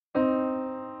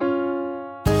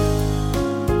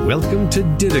Welcome to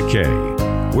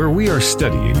Didache, where we are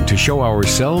studying to show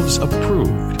ourselves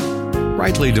approved,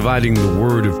 rightly dividing the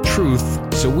word of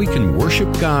truth so we can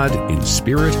worship God in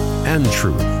spirit and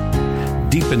truth,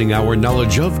 deepening our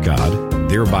knowledge of God,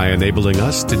 thereby enabling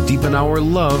us to deepen our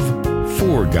love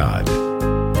for God.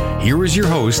 Here is your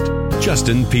host,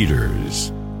 Justin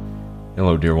Peters.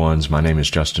 Hello, dear ones. My name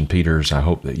is Justin Peters. I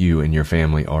hope that you and your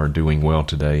family are doing well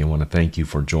today. I want to thank you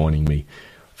for joining me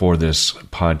for this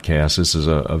podcast. This is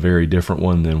a very different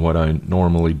one than what I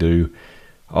normally do.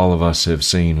 All of us have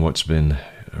seen what's been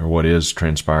or what is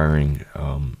transpiring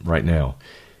right now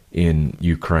in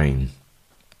Ukraine,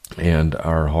 and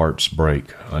our hearts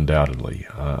break, undoubtedly.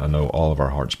 I know all of our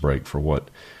hearts break for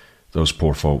what those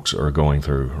poor folks are going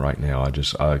through right now.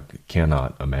 I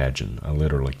cannot imagine. I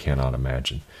literally cannot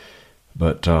imagine.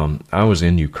 But I was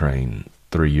in Ukraine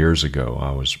 3 years ago.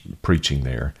 I was preaching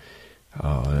there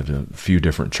at a few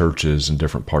different churches in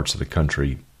different parts of the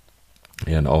country,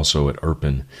 and also at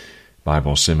Irpin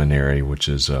Bible Seminary, which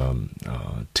is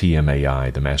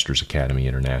TMAI, the Masters Academy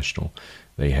International.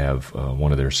 They have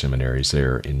one of their seminaries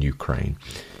there in Ukraine.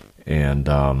 And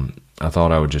I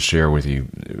thought I would just share with you,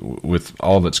 with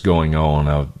all that's going on,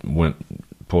 I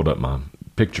pulled up my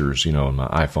pictures, on my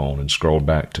iPhone and scrolled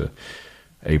back to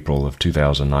April of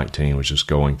 2019, was just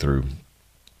going through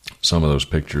some of those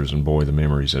pictures, and boy, the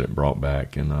memories that it brought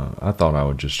back. And I thought I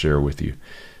would just share with you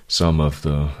some of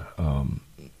the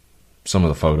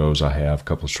photos I have, a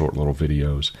couple of short little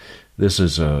videos. This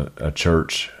is a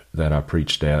church that I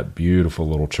preached at, beautiful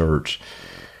little church,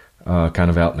 kind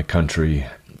of out in the country.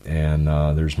 And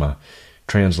there's my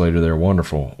translator there,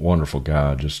 wonderful, wonderful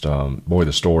guy. Just, boy,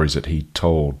 the stories that he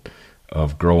told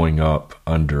of growing up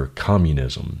under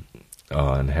communism,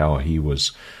 and how he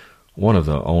was one of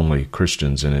the only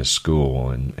Christians in his school,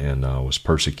 and was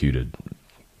persecuted,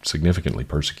 significantly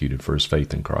persecuted for his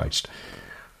faith in Christ.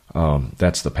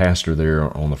 That's the pastor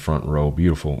there on the front row.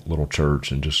 Beautiful little church,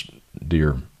 and just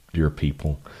dear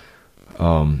people.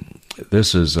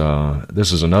 This is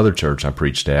another church I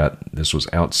preached at. This was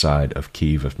outside of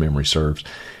Kyiv, if memory serves,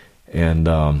 and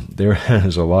there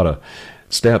is a lot of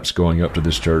steps going up to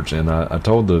this church. And I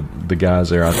told the guys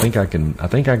there, I think I can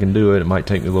do it. It might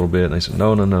take me a little bit. And they said,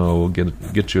 no, we'll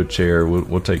get you a chair.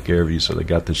 We'll take care of you. So they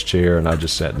got this chair, and I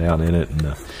just sat down in it,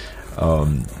 and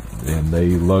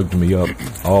they lugged me up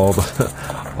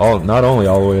not only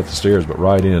all the way up the stairs, but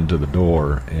right into the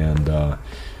door. And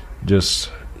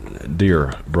just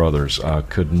dear brothers, I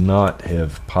could not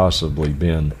have possibly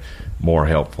been more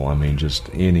helpful. I mean, just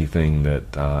anything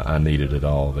that I needed at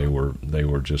all. They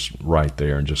were just right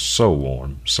there, and just so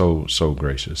warm, so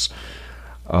gracious.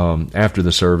 After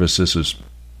the service, this is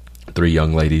 3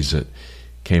 young ladies that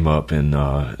came up, and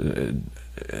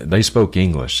they spoke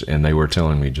English, and they were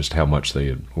telling me just how much they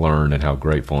had learned and how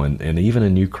grateful. And even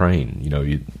in Ukraine,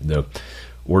 the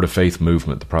Word of Faith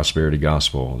movement, the Prosperity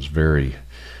Gospel, is very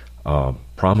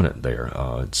prominent there.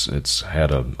 It's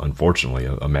had unfortunately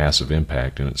a massive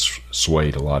impact, and it's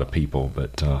swayed a lot of people.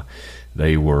 But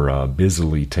they were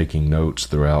busily taking notes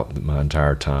throughout my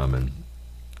entire time, and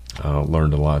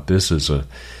learned a lot. This is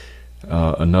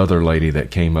another lady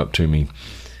that came up to me.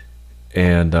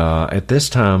 And at this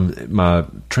time, my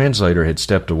translator had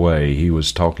stepped away. He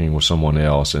was talking with someone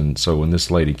else, and so when this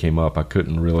lady came up, I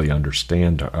couldn't really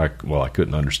understand her. I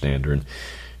couldn't understand her, and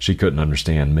she couldn't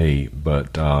understand me.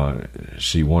 But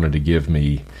she wanted to give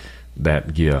me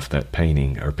that gift, that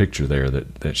painting or picture there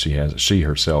that she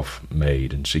herself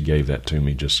made, and she gave that to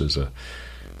me just as an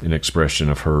expression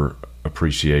of her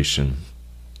appreciation.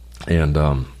 And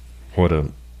my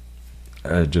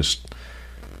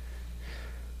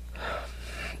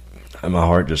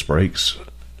heart just breaks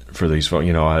for these folks.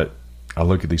 I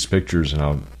look at these pictures,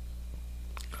 and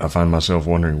I find myself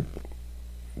wondering,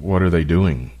 what are they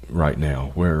doing right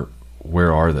now? Where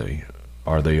are they?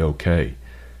 Are they okay?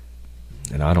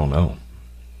 And I don't know.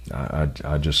 I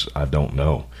don't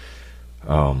know.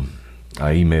 I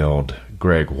emailed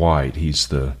Greg White. He's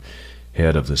the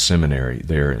head of the seminary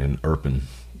there in Irpin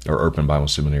Bible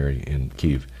Seminary in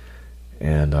Kyiv.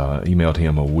 And emailed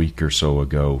him a week or so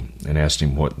ago and asked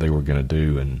him what they were going to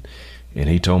do, and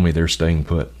he told me they're staying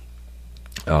put.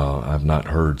 I've not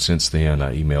heard since then.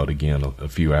 I emailed again a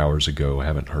few hours ago. I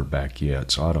haven't heard back yet.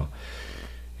 So I don't,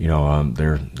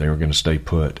 they were going to stay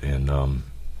put and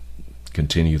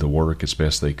continue the work as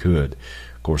best they could.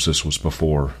 Of course, this was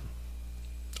before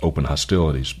open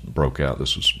hostilities broke out.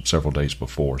 This was several days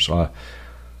before. So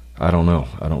I don't know.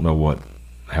 I don't know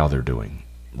how they're doing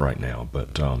right now,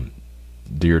 but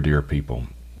dear people.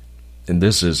 And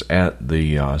this is at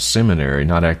the seminary,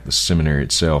 not at the seminary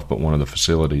itself, but one of the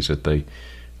facilities that they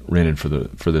rented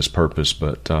for this purpose,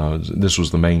 but this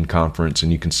was the main conference,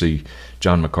 and you can see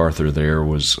John MacArthur there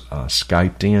was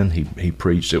Skyped in. He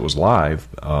preached. It was live,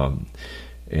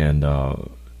 and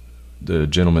the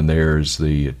gentleman there is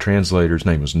the translator. His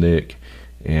name was Nick,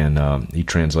 and he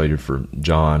translated for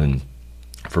John and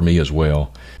for me as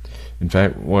well. In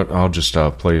fact, I'll just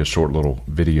play a short little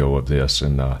video of this,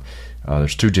 and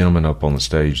there's two gentlemen up on the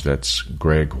stage. That's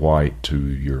Greg White to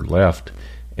your left,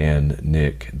 and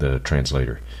Nick, the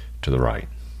translator, to the right.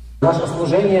 Ваше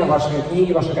служение, ваши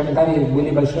книги, ваши комментарии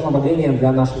были большим ободрением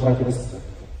для наших братьев и сестер.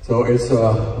 So it's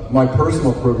my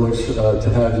personal privilege to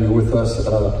have you with us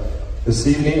this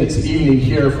evening. It's evening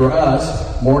here for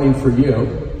us, morning for you.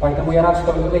 Поэтому я рад,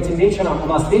 что этим вечером, у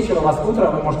нас вечер, у вас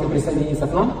утро, вы можете присоединиться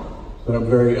к нам. But I'm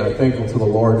very thankful to the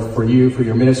Lord for you, for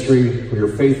your ministry, for your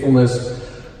faithfulness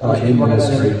in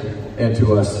ministry, and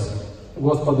to us.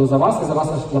 Господу за вас и за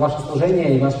ваше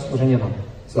служение и ваше служение нам.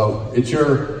 So it's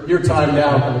your time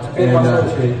now, Теперь ваша and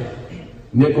очередь.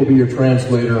 Nick will be your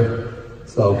translator.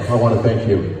 So I want to thank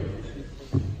you.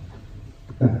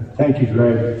 Thank you,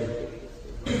 Greg.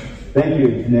 Thank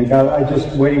you, Nick. I'm just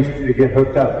waiting for you to get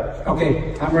hooked up.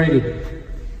 Okay, I'm ready.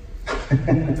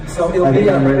 So I think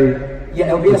I'm ready. Yeah,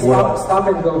 it'll be a stop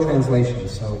and go translation.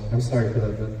 So I'm sorry for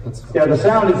that. But that's Yeah, the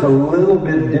sound is a little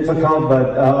bit difficult,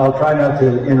 but I'll try not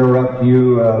to interrupt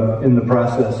you in the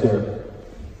process here.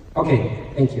 Okay,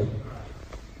 thank you.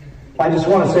 I just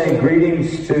want to say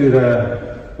greetings to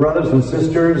the brothers and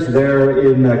sisters there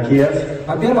in Kiev.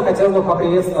 Во-первых, хотел бы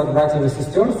поприветствовать братьев и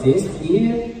сестер здесь, в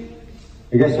Киеве.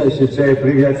 I guess I should say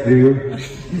приветствую.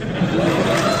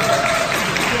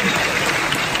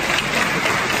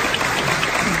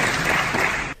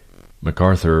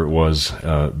 MacArthur was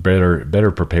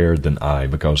better prepared than I,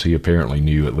 because he apparently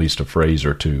knew at least a phrase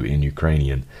or two in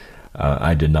Ukrainian.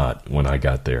 I did not when I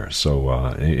got there, so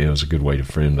it was a good way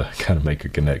for him to kind of make a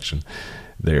connection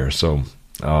there. So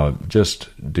just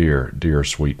dear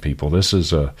sweet people. This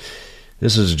is a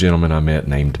gentleman I met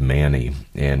named Manny,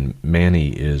 and Manny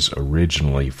is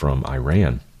originally from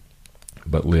Iran,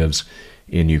 but lives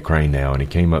in Ukraine now. And he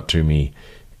came up to me,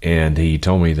 and he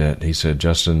told me that, he said,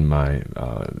 Justin, my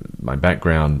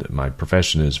background, my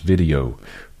profession is video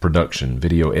production,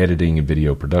 video editing and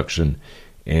video production.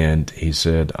 And he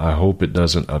said, I hope it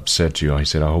doesn't upset you. He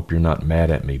said, I hope you're not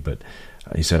mad at me. But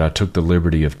he said, I took the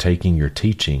liberty of taking your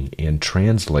teaching and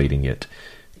translating it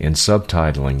and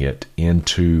subtitling it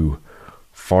into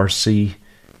Farsi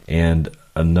and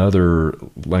another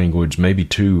language, maybe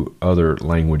two other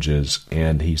languages.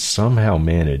 And he somehow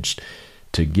managed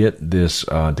to get this,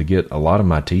 to get a lot of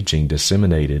my teaching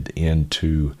disseminated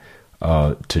into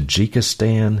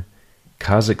Tajikistan,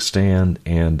 Kazakhstan,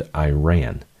 and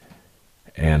Iran.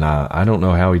 And I don't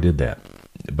know how he did that,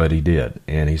 but he did.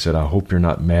 And he said, I hope you're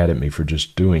not mad at me for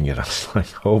just doing it. I was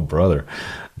like, oh, brother,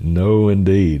 no,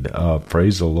 indeed.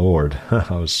 Praise the Lord.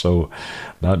 I was so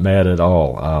not mad at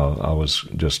all. I was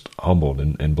just humbled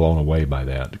and blown away by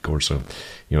that. Of course,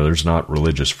 there's not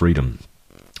religious freedom,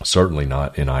 certainly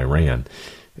not in Iran.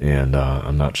 And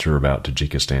I'm not sure about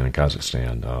Tajikistan and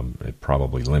Kazakhstan. It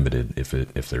probably limited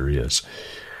if there is.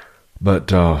 But,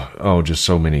 just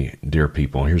so many dear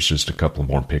people. Here's just a couple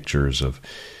more pictures of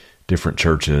different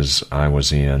churches I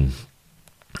was in,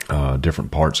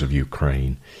 different parts of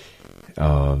Ukraine.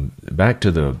 Back to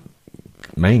the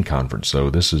main conference, though.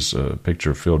 This is a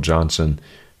picture of Phil Johnson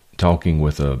talking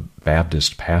with a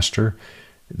Baptist pastor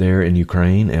there in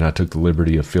Ukraine, and I took the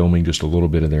liberty of filming just a little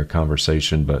bit of their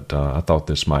conversation, but I thought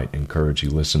this might encourage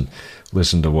you. Listen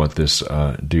to what this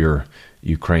dear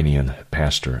Ukrainian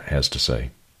pastor has to say.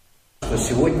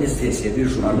 Сегодня здесь я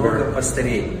вижу много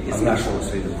пастырей из нашего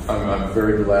союза. I'm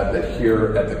very glad that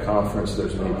here at the conference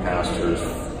there's many pastors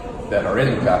that are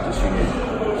in the Baptist Union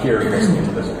here listening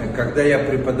to this. Когда я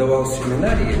преподавал в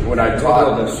семинарии, When I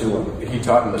taught, he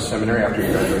taught in the seminary after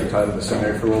he graduated, he taught in the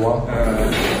seminary for a little while.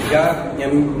 я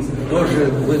тоже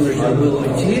вынужден был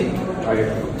уйти,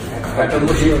 потому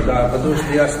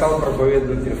что я стал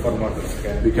проповедовать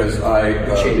реформаторское. Because I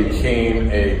became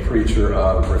a preacher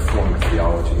of Reformed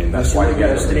theology, and that's why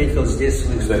я встретил здесь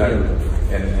своих студентов.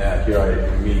 And here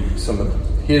I meet some of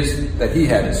he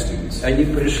had his students. Они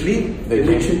пришли,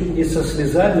 чуть не со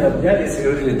слезами обнялись и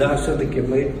говорили, да, все-таки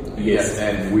мы Yes,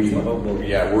 and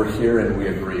we're here and we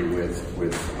agree with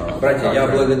братья, я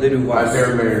благодарю вас.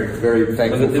 I'm very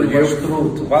thankful for Благодарю ваш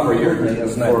труд. Вам трудно, я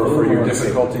знаю. For your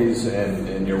difficulties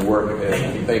and your work.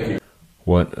 And thank you.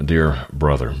 What a dear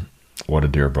brother. What a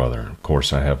dear brother. Of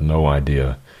course, I have no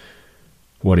idea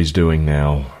what he's doing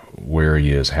now, where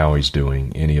he is, how he's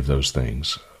doing, any of those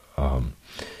things.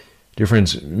 Dear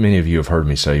friends, many of you have heard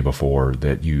me say before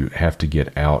that you have to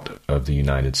get out of the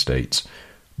United States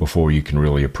before you can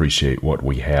really appreciate what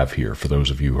we have here. For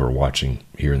those of you who are watching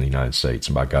here in the United States,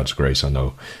 and by God's grace, I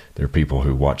know there are people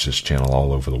who watch this channel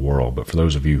all over the world, but for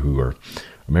those of you who are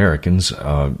Americans,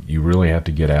 you really have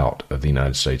to get out of the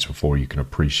United States before you can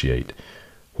appreciate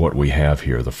what we have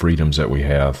here, the freedoms that we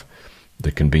have,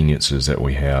 the conveniences that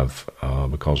we have,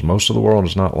 because most of the world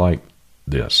is not like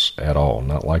this at all,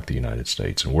 not like the United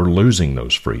States. And we're losing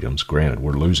those freedoms. Granted,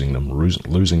 we're losing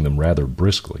them rather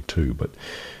briskly too, but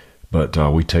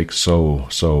we take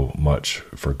so much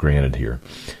for granted here.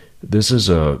 This is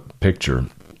a picture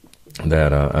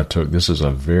that I took. This is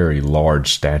a very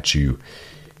large statue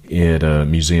at a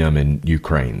museum in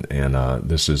Ukraine, and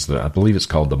this is I believe it's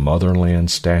called the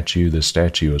Motherland statue. This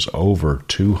statue is over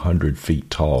 200 feet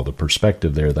tall. The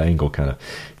perspective there, the angle, kind of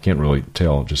can't really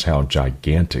tell just how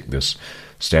gigantic this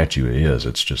statue is.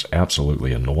 It's just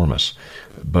absolutely enormous.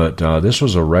 But this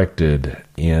was erected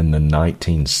in the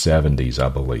 1970s, I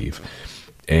believe,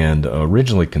 and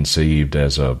originally conceived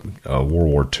as a World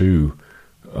War II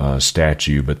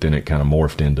statue, but then it kind of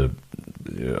morphed into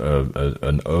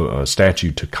a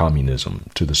statue to communism,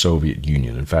 to the Soviet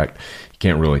Union. In fact, you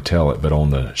can't really tell it, but on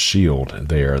the shield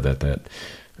there that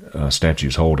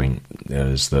statue's holding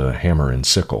is the hammer and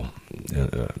sickle.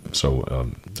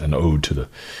 So an ode to the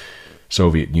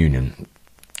Soviet Union.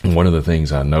 And one of the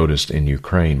things I noticed in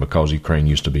Ukraine, because Ukraine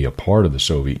used to be a part of the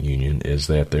Soviet Union, is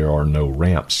that there are no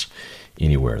ramps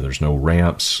anywhere. There's no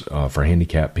ramps for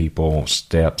handicapped people,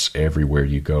 steps everywhere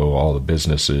you go. All the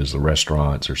businesses, the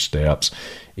restaurants are steps.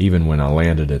 Even when I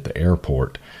landed at the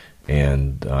airport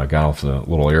and got off the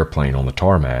little airplane on the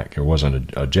tarmac, there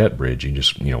wasn't a jet bridge. You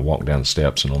just walk down the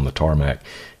steps and on the tarmac.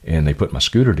 And they put my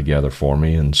scooter together for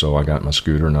me, and so I got my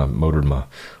scooter and I motored my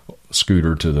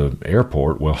scooter to the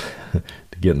airport. Well,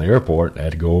 to get in the airport, I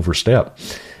had to go over a step.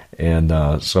 And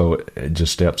so it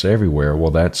just steps everywhere. Well,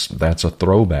 that's a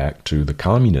throwback to the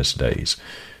communist days,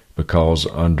 because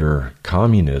under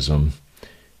communism,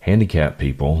 handicapped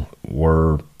people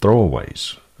were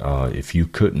throwaways. If you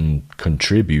couldn't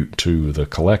contribute to the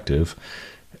collective,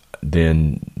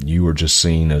 then you were just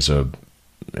seen as a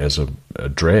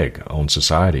drag on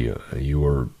society. You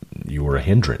were a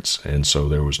hindrance, and so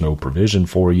there was no provision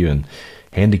for you. And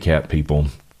handicapped people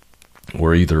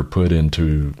were either put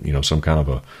into some kind of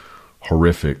a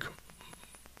horrific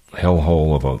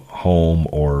hellhole of a home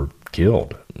or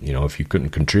killed. If you couldn't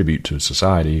contribute to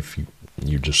society, if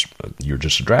you're just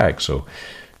a drag, so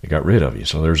they got rid of you.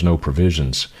 So there's no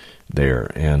provisions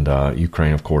there. And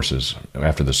Ukraine, of course, is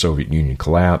after the Soviet Union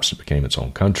collapsed, it became its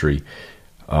own country.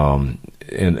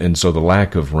 And so the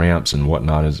lack of ramps and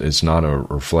whatnot is not a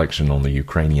reflection on the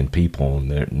Ukrainian people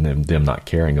and them not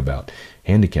caring about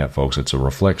handicapped folks. It's a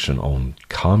reflection on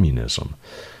communism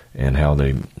and how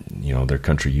their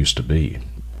country used to be.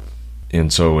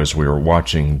 And so as we are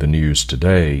watching the news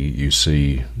today, you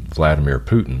see Vladimir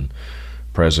Putin,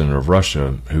 president of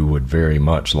Russia, who would very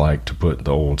much like to put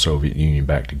the old Soviet Union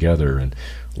back together and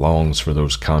longs for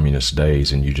those communist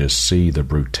days. And you just see the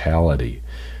brutality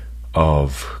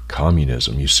of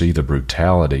communism. You see the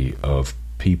brutality of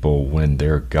people when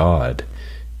their God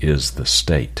is the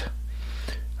state.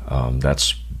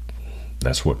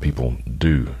 That's what people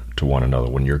do to one another.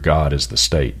 When your God is the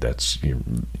state,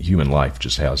 human life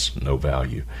just has no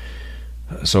value.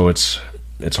 So it's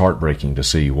heartbreaking to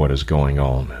see what is going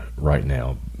on right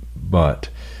now. But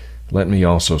let me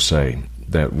also say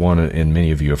that and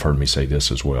many of you have heard me say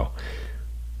this as well,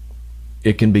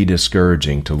 it can be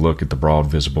discouraging to look at the broad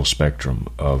visible spectrum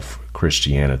of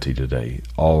Christianity today,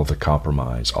 all of the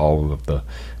compromise, all of the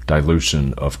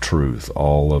dilution of truth,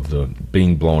 all of the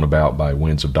being blown about by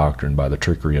winds of doctrine, by the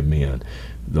trickery of men,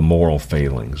 the moral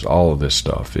failings, all of this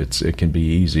stuff. It can be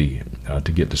easy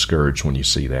to get discouraged when you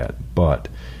see that. But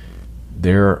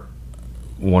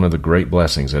one of the great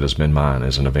blessings that has been mine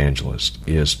as an evangelist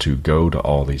is to go to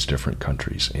all these different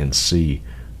countries and see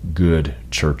good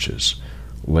churches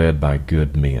led by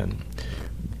good men,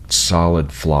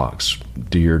 solid flocks,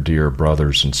 dear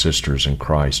brothers and sisters in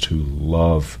Christ who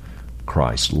love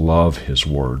Christ, love His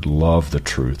Word, love the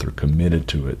truth, are committed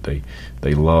to it.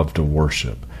 They love to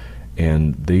worship.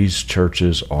 And these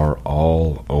churches are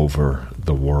all over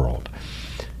the world.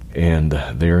 And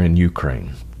they're in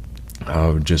Ukraine. I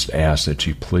would just ask that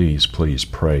you please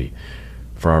pray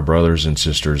for our brothers and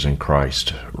sisters in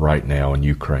Christ right now in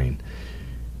Ukraine.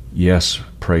 Yes,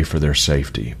 pray for their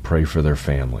safety, pray for their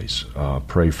families,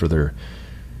 pray for their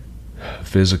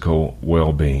physical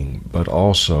well-being, but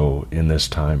also in this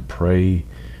time, pray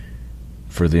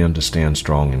for them to stand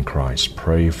strong in Christ.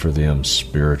 Pray for them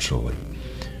spiritually.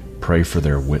 Pray for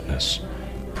their witness.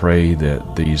 Pray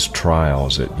that these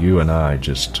trials that you and I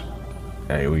just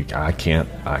I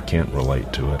can't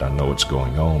relate to it. I know what's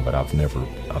going on, but I've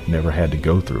never had to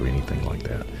go through anything like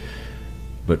that.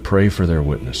 But pray for their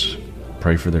witness.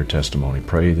 Pray for their testimony.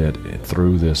 Pray that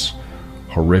through this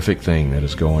horrific thing that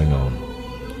is going on,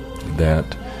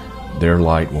 that their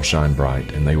light will shine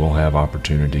bright and they will have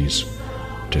opportunities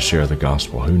to share the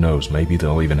gospel. Who knows? Maybe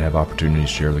they'll even have opportunities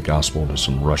to share the gospel to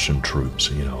some Russian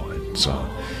troops. It's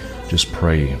just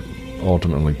pray.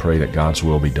 Ultimately pray that God's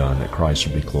will be done, that Christ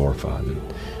will be glorified, and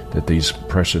that these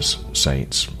precious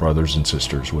saints, brothers and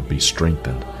sisters, would be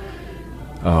strengthened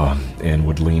and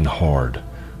would lean hard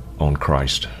on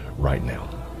Christ right now.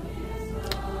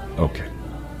 Okay.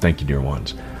 Thank you, dear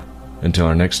ones. Until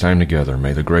our next time together,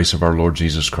 may the grace of our Lord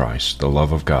Jesus Christ, the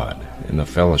love of God, and the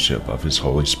fellowship of His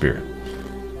Holy Spirit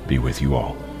be with you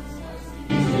all.